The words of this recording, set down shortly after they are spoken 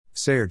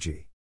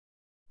Sayerji.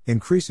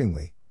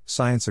 Increasingly,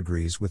 science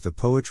agrees with the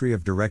poetry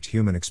of direct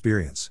human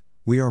experience.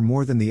 We are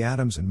more than the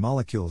atoms and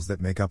molecules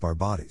that make up our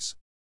bodies.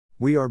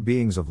 We are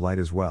beings of light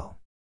as well.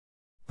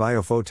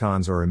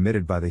 Biophotons are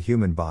emitted by the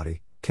human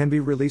body, can be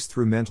released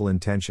through mental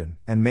intention,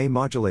 and may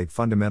modulate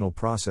fundamental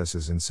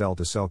processes in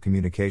cell-to-cell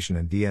communication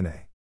and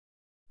DNA.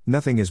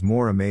 Nothing is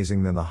more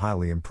amazing than the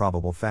highly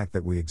improbable fact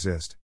that we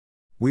exist.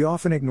 We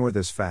often ignore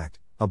this fact,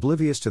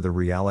 oblivious to the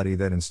reality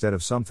that instead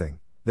of something,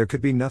 there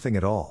could be nothing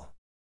at all.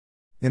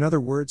 In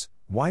other words,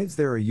 why is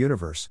there a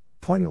universe,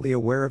 poignantly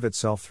aware of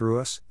itself through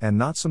us, and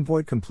not some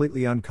void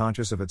completely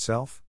unconscious of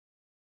itself?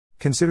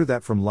 Consider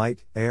that from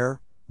light,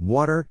 air,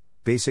 water,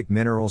 basic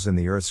minerals in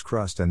the Earth's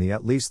crust and the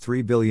at least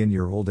 3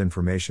 billion-year-old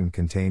information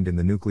contained in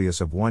the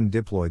nucleus of one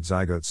diploid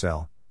zygote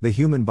cell, the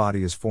human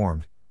body is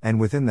formed, and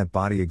within that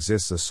body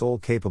exists a soul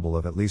capable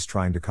of at least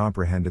trying to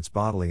comprehend its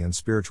bodily and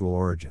spiritual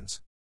origins.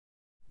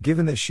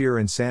 Given the sheer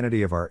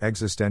insanity of our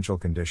existential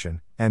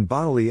condition, and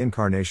bodily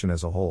incarnation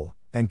as a whole,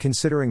 and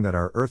considering that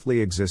our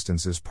earthly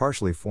existence is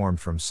partially formed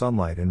from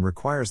sunlight and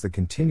requires the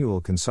continual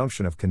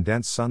consumption of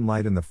condensed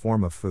sunlight in the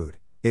form of food,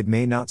 it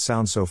may not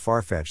sound so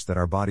far-fetched that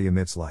our body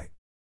emits light.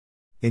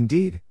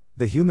 Indeed,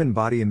 the human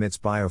body emits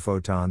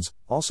biophotons,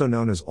 also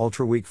known as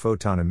ultraweak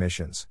photon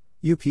emissions,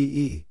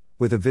 UPE,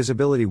 with a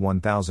visibility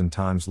 1,000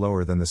 times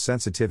lower than the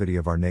sensitivity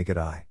of our naked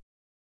eye.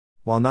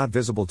 While not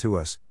visible to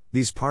us,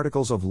 these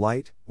particles of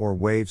light, or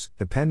waves,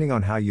 depending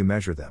on how you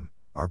measure them,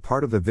 are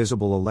part of the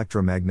visible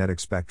electromagnetic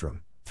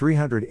spectrum,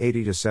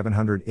 380 to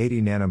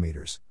 780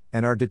 nanometers,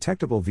 and are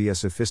detectable via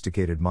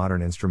sophisticated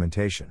modern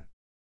instrumentation.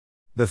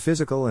 The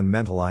physical and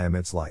mental eye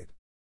emits light.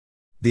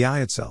 The eye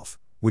itself,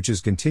 which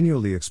is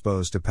continually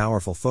exposed to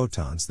powerful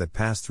photons that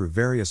pass through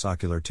various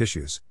ocular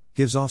tissues,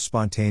 gives off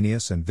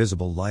spontaneous and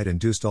visible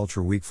light-induced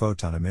ultra-weak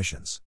photon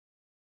emissions.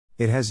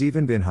 It has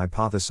even been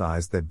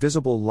hypothesized that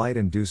visible light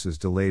induces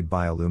delayed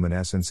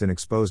bioluminescence in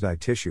exposed eye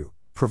tissue,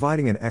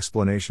 providing an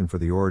explanation for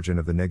the origin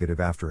of the negative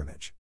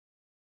afterimage.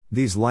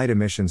 These light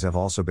emissions have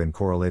also been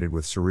correlated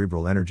with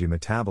cerebral energy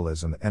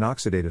metabolism and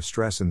oxidative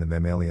stress in the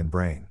mammalian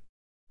brain.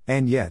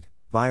 And yet,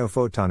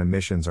 biophoton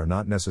emissions are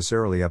not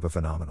necessarily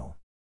epiphenomenal.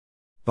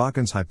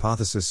 Bakken's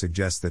hypothesis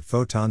suggests that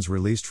photons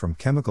released from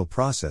chemical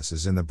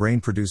processes in the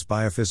brain produce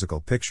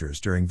biophysical pictures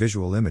during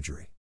visual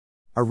imagery.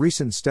 A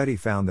recent study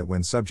found that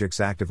when subjects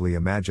actively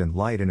imagined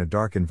light in a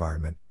dark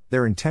environment,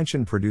 their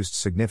intention produced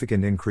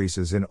significant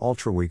increases in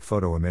ultraweak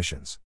photo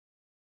emissions.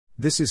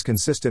 This is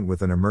consistent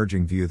with an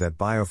emerging view that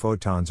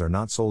biophotons are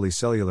not solely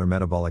cellular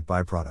metabolic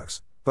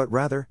byproducts, but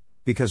rather,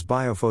 because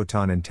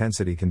biophoton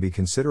intensity can be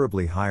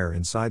considerably higher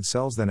inside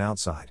cells than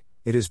outside,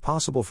 it is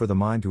possible for the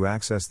mind to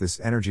access this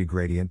energy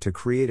gradient to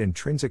create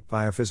intrinsic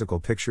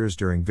biophysical pictures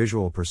during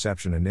visual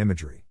perception and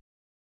imagery.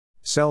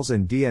 Cells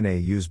and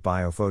DNA use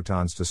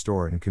biophotons to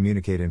store and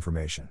communicate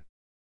information.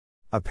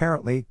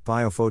 Apparently,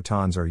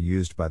 biophotons are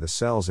used by the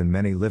cells in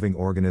many living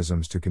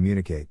organisms to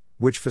communicate,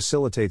 which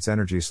facilitates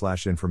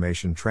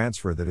energy/information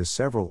transfer that is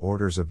several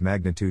orders of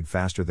magnitude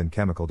faster than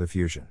chemical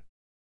diffusion.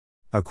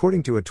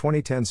 According to a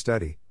 2010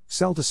 study,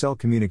 cell-to-cell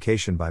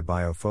communication by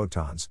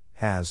biophotons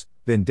has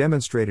been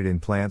demonstrated in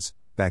plants,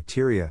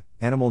 bacteria,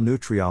 animal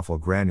nucleophil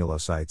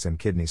granulocytes and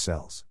kidney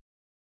cells.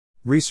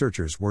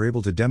 Researchers were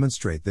able to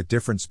demonstrate that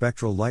different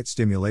spectral light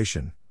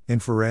stimulation,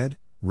 infrared,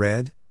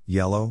 red,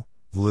 yellow,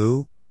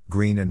 blue,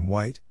 green and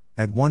white,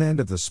 at one end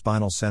of the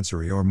spinal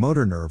sensory or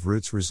motor nerve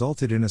roots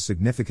resulted in a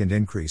significant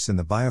increase in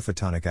the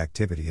biophotonic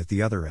activity at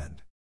the other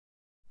end.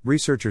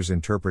 Researchers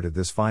interpreted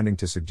this finding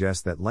to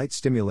suggest that light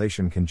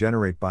stimulation can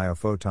generate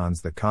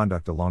biophotons that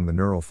conduct along the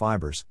neural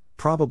fibers,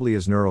 probably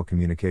as neural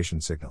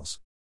communication signals.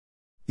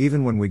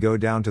 Even when we go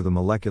down to the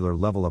molecular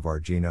level of our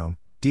genome,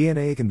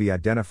 DNA can be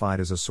identified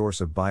as a source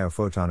of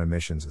biophoton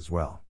emissions as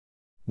well.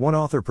 One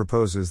author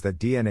proposes that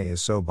DNA is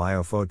so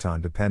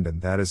biophoton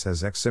dependent that it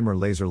has excimer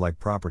laser-like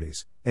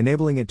properties,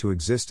 enabling it to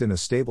exist in a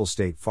stable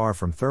state far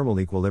from thermal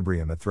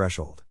equilibrium at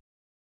threshold.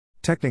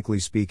 Technically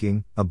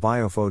speaking, a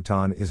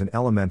biophoton is an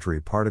elementary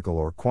particle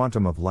or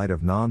quantum of light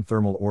of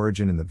non-thermal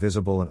origin in the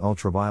visible and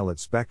ultraviolet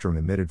spectrum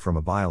emitted from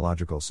a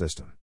biological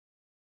system.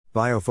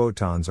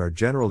 Biophotons are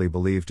generally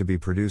believed to be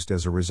produced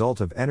as a result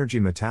of energy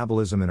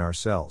metabolism in our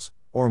cells,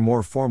 or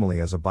more formally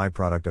as a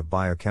byproduct of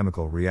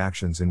biochemical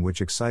reactions in which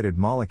excited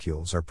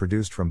molecules are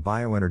produced from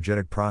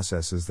bioenergetic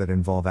processes that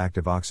involve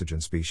active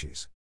oxygen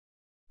species.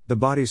 The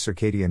body's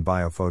circadian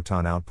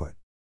biophoton output.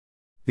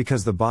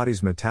 Because the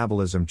body's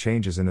metabolism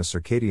changes in a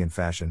circadian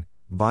fashion,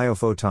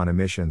 biophoton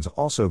emissions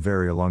also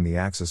vary along the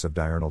axis of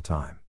diurnal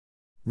time.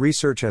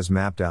 Research has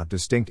mapped out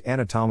distinct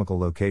anatomical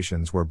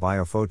locations where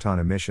biophoton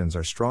emissions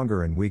are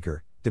stronger and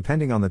weaker,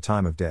 depending on the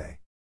time of day.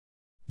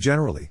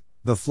 Generally,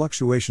 the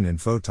fluctuation in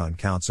photon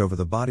counts over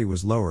the body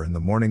was lower in the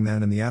morning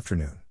than in the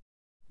afternoon.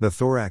 The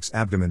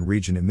thorax-abdomen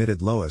region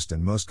emitted lowest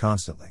and most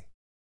constantly.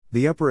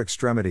 The upper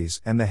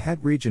extremities and the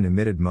head region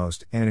emitted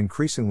most and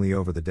increasingly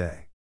over the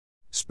day.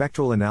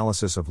 Spectral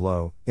analysis of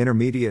low,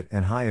 intermediate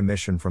and high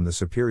emission from the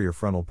superior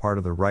frontal part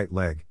of the right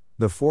leg,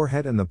 The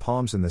forehead and the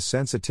palms in the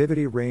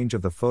sensitivity range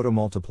of the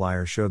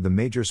photomultiplier showed the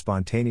major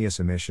spontaneous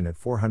emission at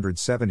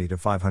 470 to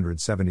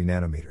 570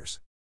 nanometers.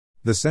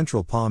 The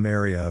central palm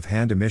area of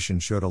hand emission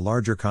showed a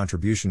larger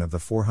contribution of the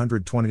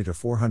 420 to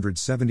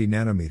 470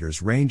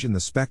 nanometers range in the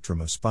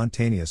spectrum of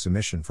spontaneous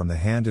emission from the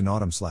hand in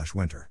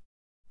autumn/winter.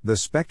 The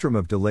spectrum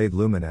of delayed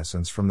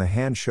luminescence from the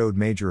hand showed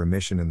major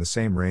emission in the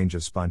same range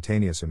as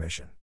spontaneous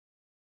emission.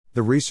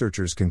 The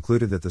researchers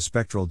concluded that the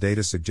spectral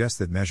data suggest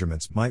that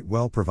measurements might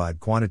well provide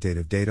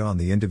quantitative data on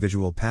the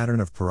individual pattern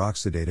of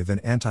peroxidative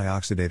and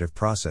antioxidative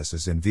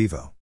processes in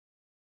vivo.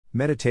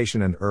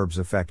 Meditation and herbs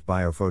affect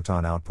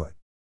biophoton output.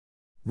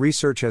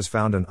 Research has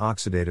found an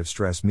oxidative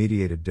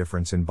stress-mediated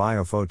difference in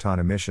biophoton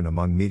emission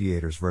among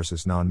meditators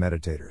versus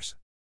non-meditators.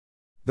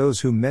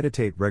 Those who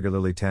meditate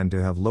regularly tend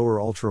to have lower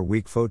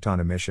ultra-weak photon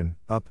emission,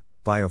 UP,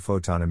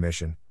 biophoton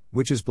emission,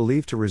 which is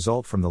believed to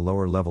result from the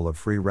lower level of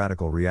free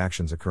radical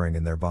reactions occurring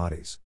in their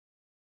bodies.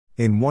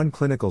 In one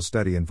clinical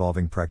study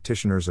involving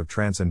practitioners of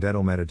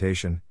transcendental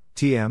meditation,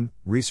 TM,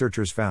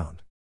 researchers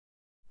found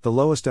the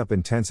lowest UP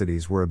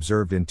intensities were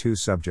observed in 2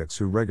 subjects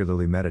who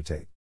regularly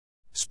meditate.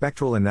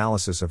 Spectral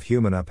analysis of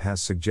human UP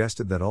has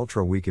suggested that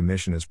ultra-weak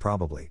emission is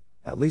probably,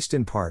 at least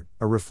in part,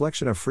 a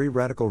reflection of free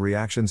radical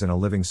reactions in a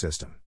living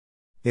system.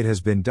 It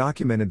has been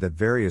documented that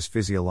various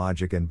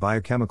physiologic and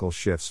biochemical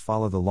shifts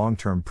follow the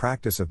long-term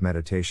practice of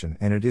meditation,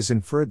 and it is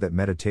inferred that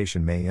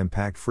meditation may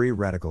impact free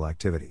radical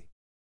activity.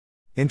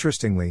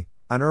 Interestingly,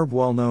 an herb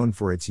well known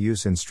for its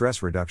use in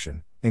stress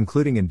reduction,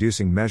 including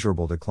inducing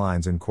measurable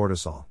declines in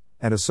cortisol,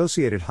 and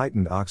associated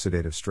heightened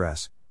oxidative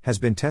stress, has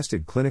been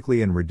tested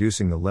clinically in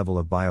reducing the level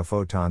of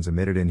biophotons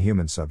emitted in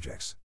human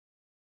subjects.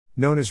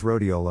 Known as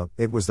rhodiola,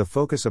 it was the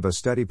focus of a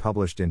study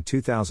published in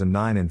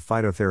 2009 in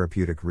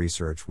Phytotherapeutic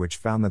Research, which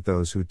found that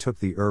those who took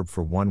the herb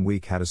for 1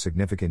 week had a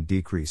significant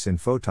decrease in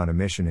photon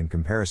emission in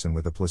comparison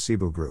with a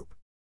placebo group.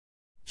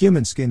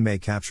 Human skin may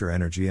capture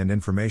energy and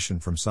information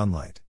from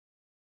sunlight.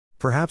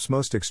 Perhaps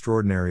most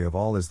extraordinary of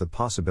all is the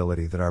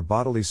possibility that our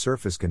bodily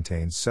surface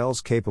contains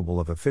cells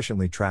capable of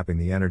efficiently trapping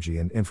the energy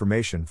and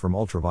information from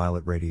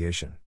ultraviolet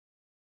radiation.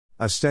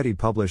 A study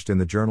published in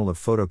the Journal of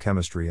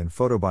Photochemistry and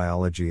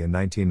Photobiology in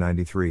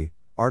 1993,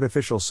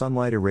 Artificial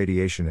Sunlight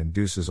Irradiation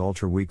Induces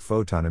Ultra-Weak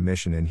Photon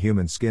Emission in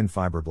Human Skin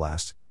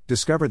Fibroblasts,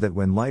 discovered that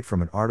when light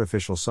from an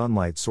artificial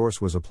sunlight source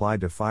was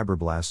applied to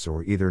fibroblasts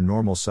or either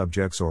normal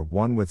subjects or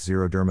one with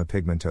xeroderma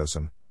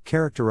pigmentosum,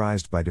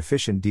 characterized by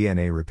deficient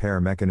DNA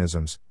repair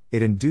mechanisms,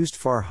 it induced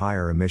far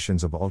higher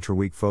emissions of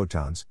ultra-weak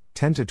photons,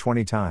 10 to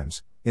 20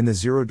 times, in the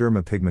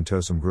xeroderma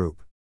pigmentosum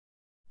group.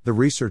 The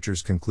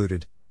researchers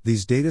concluded,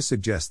 these data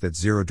suggest that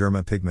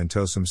xeroderma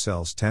pigmentosum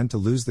cells tend to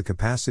lose the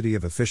capacity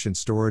of efficient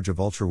storage of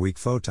ultra-weak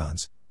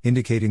photons,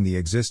 indicating the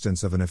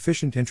existence of an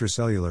efficient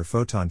intracellular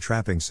photon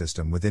trapping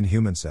system within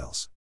human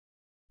cells.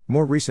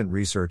 More recent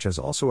research has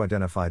also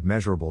identified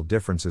measurable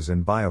differences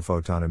in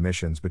biophoton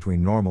emissions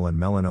between normal and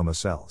melanoma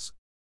cells.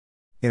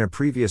 In a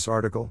previous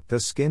article,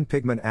 Does Skin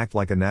Pigment Act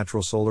Like a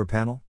Natural Solar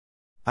Panel?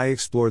 I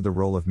explored the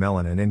role of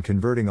melanin in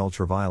converting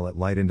ultraviolet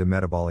light into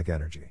metabolic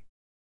energy.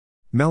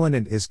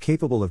 Melanin is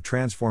capable of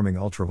transforming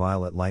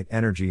ultraviolet light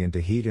energy into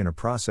heat in a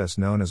process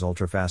known as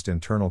ultrafast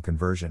internal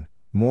conversion.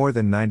 More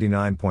than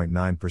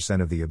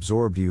 99.9% of the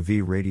absorbed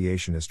UV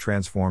radiation is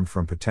transformed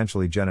from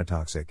potentially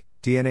genotoxic,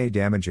 DNA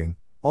damaging,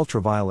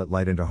 ultraviolet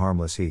light into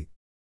harmless heat.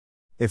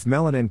 If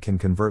melanin can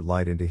convert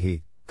light into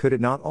heat, could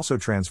it not also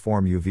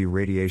transform UV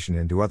radiation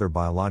into other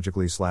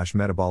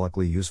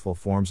biologically/metabolically useful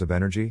forms of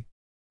energy?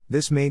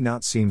 This may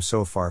not seem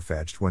so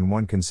far-fetched when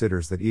one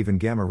considers that even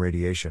gamma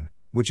radiation,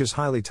 which is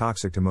highly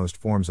toxic to most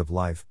forms of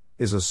life,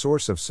 is a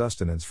source of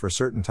sustenance for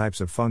certain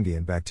types of fungi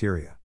and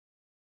bacteria.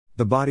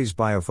 The body's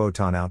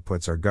biophoton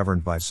outputs are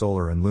governed by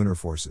solar and lunar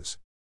forces.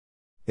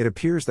 It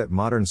appears that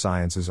modern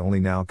science is only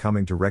now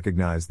coming to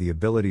recognize the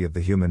ability of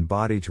the human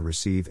body to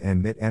receive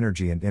and emit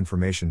energy and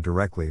information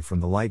directly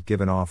from the light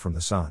given off from the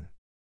sun.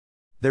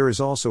 There is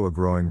also a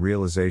growing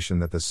realization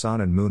that the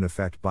sun and moon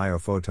affect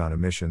biophoton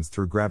emissions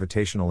through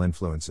gravitational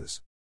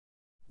influences.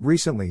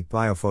 Recently,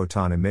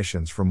 biophoton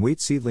emissions from wheat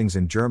seedlings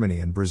in Germany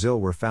and Brazil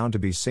were found to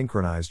be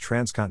synchronized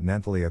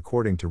transcontinentally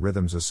according to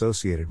rhythms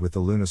associated with the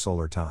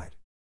lunisolar tide.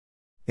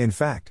 In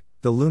fact,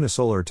 the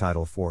lunisolar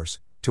tidal force,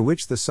 to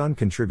which the sun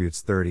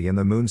contributes 30 and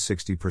the moon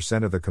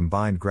 60% of the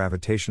combined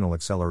gravitational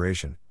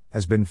acceleration,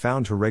 has been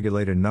found to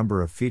regulate a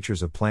number of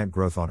features of plant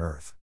growth on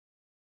Earth.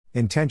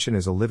 Intention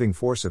is a living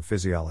force of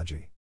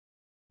physiology.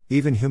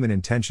 Even human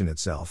intention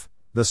itself,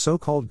 the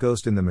so-called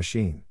ghost in the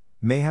machine,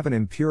 may have an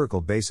empirical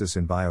basis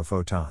in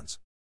biophotons.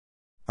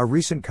 A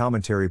recent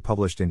commentary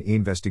published in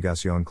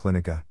Investigación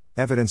Clínica,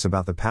 Evidence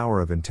About the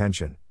Power of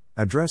Intention,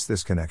 addressed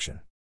this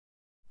connection.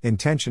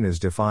 Intention is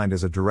defined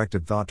as a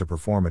directed thought to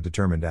perform a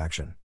determined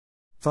action.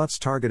 Thoughts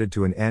targeted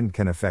to an end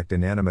can affect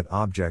inanimate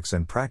objects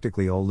and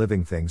practically all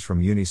living things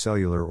from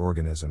unicellular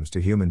organisms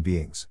to human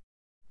beings.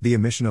 The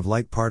emission of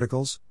light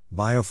particles,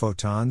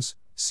 biophotons,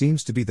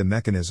 seems to be the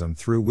mechanism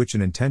through which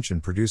an intention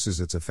produces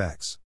its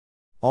effects.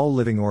 All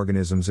living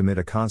organisms emit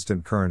a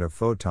constant current of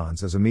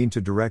photons as a mean to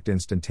direct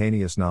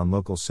instantaneous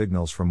non-local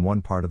signals from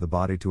one part of the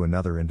body to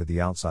another into the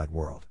outside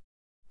world.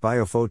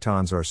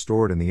 Biophotons are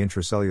stored in the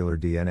intracellular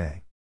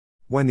DNA.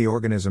 When the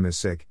organism is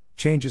sick,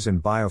 changes in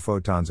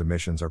biophotons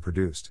emissions are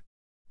produced.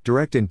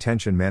 Direct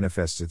intention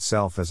manifests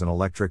itself as an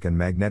electric and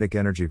magnetic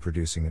energy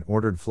producing an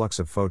ordered flux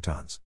of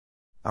photons.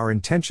 Our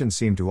intentions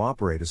seem to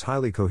operate as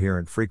highly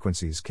coherent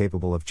frequencies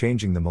capable of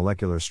changing the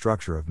molecular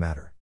structure of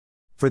matter.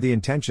 For the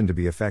intention to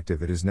be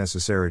effective, it is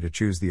necessary to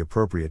choose the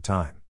appropriate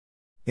time.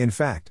 In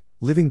fact,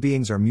 living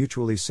beings are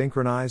mutually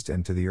synchronized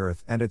and to the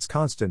Earth and its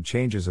constant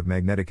changes of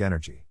magnetic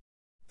energy.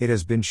 It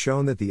has been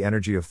shown that the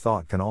energy of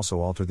thought can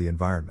also alter the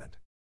environment.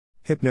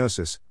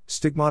 Hypnosis,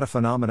 stigmata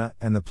phenomena,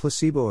 and the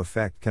placebo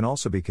effect can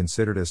also be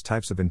considered as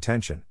types of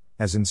intention,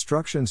 as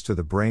instructions to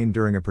the brain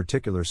during a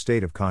particular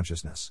state of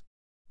consciousness.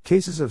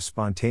 Cases of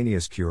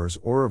spontaneous cures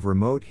or of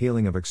remote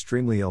healing of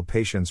extremely ill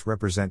patients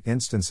represent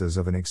instances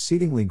of an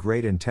exceedingly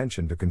great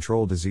intention to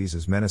control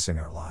diseases menacing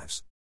our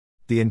lives.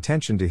 The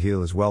intention to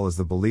heal as well as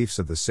the beliefs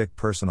of the sick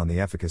person on the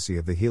efficacy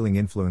of the healing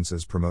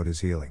influences promote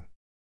his healing.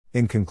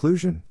 In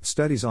conclusion,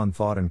 studies on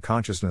thought and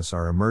consciousness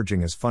are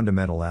emerging as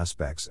fundamental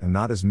aspects and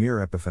not as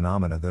mere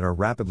epiphenomena that are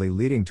rapidly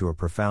leading to a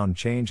profound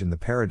change in the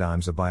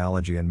paradigms of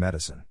biology and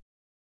medicine.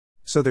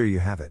 So there you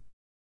have it.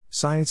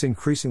 Science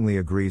increasingly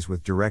agrees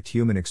with direct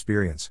human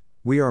experience.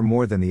 We are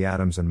more than the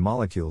atoms and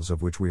molecules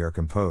of which we are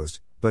composed,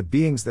 but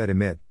beings that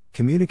emit,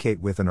 communicate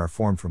with and are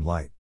formed from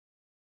light.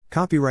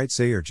 Copyright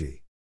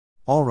Sayurji.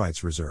 All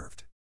rights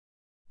reserved.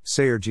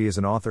 Sayurji is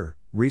an author,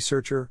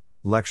 researcher,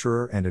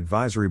 lecturer and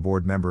advisory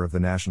board member of the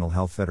National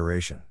Health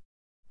Federation.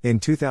 In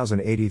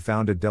 2008 he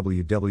founded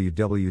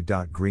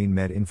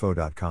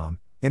www.greenmedinfo.com,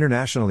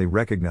 internationally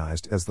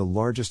recognized as the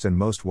largest and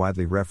most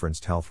widely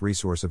referenced health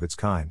resource of its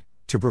kind,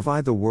 to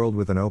provide the world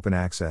with an open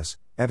access,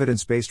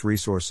 evidence-based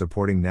resource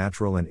supporting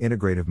natural and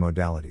integrative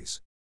modalities.